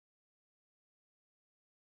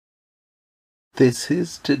This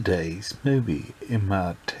is today's movie in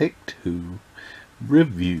my Take Two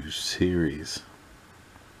review series.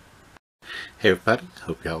 Hey everybody,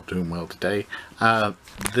 hope y'all doing well today.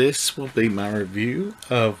 This will be my review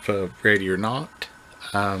of Ready or Not.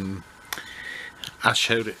 I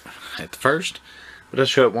showed it at the first, but I'll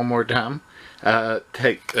show it one more time.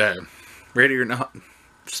 Ready or Not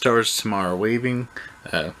stars Samara Weaving,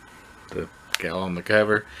 the gal on the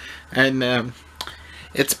cover, and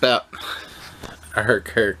it's about her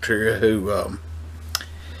character who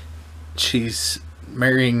she's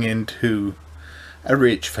marrying into a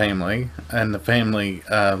rich family, and the family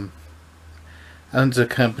owns a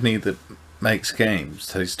company that makes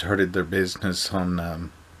games. They started their business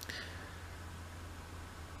on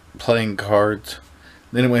playing cards,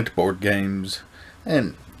 then it went to board games,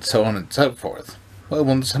 and so on and so forth. Well,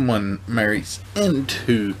 when someone marries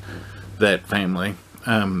into that family,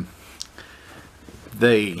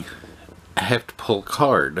 they have to pull a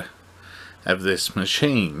card of this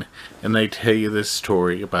machine, and they tell you this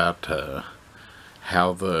story about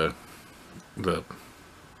how the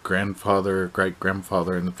grandfather,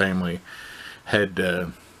 great-grandfather in the family had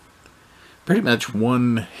pretty much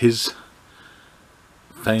won his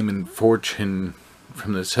fame and fortune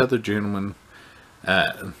from this other gentleman,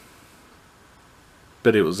 but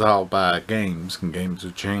it was all by games and games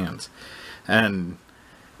of chance. And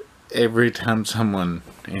every time someone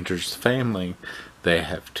enters the family, they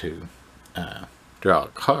have to draw a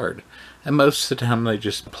card, and most of the time they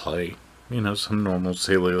just play, some normal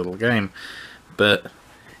silly little game. But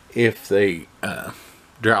if they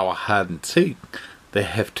draw a hide and seek, they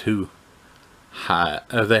have to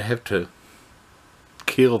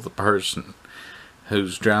kill the person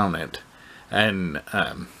who's drawn it, and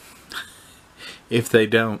if they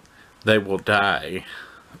don't, they will die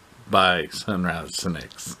by sunrise the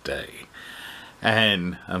next day.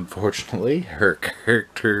 And unfortunately, her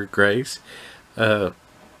character Grace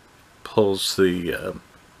pulls the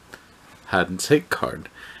hide and seek card,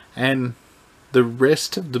 and the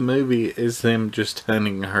rest of the movie is them just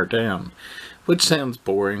hunting her down, which sounds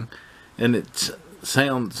boring, and it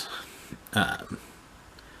sounds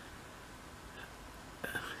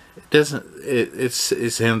it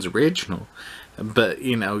sounds original, but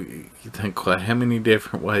you think, well, how many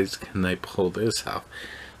different ways can they pull this off?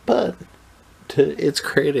 But to its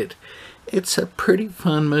credit, it's a pretty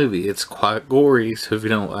fun movie. It's quite gory, so if you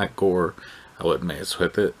don't like gore, I wouldn't mess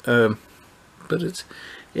with it. But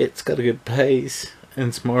it's got a good pace,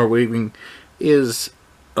 and Samara Weaving is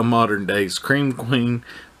a modern day scream queen,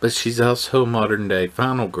 but she's also a modern day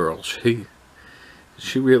final girl. She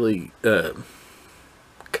really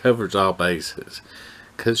covers all bases,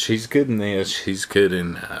 because she's good in this. She's good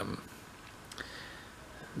in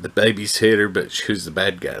The Babysitter, but she was the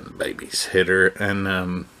bad guy in The Babysitter,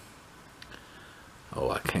 and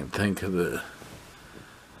I can't think of the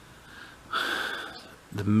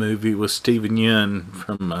movie with Steven Yeun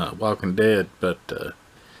from Walking Dead, but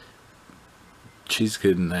she's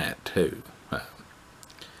good in that too.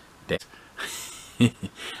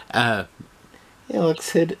 Yeah, like I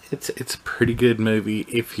said, it's a pretty good movie.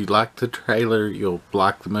 If you like the trailer, you'll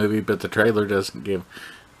like the movie, but the trailer doesn't give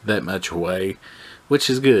that much away, which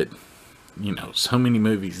is good. So many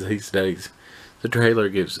movies these days, the trailer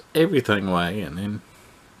gives everything away, and then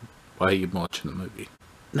why are you watching the movie?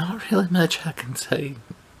 Not really much I can say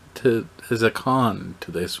as a con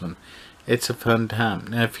to this one. It's a fun time.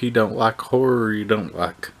 Now, if you don't like horror, you don't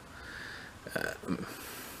like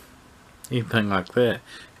anything like that,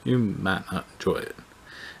 you might not enjoy it.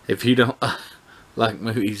 If you don't like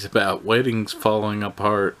movies about weddings falling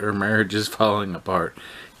apart or marriages falling apart,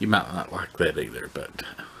 you might not like that either. But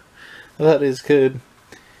that is good.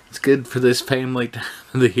 It's good for this family time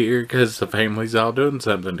of the year, because the family's all doing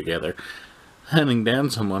something together, hunting down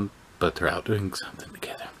someone, but they're all doing something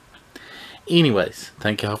together. Anyways,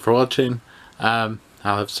 thank y'all for watching. I'll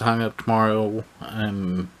have a song up tomorrow,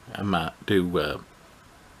 and I might do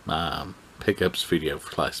my pickups video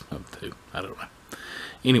for last month too. I don't know.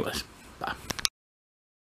 Anyways, bye.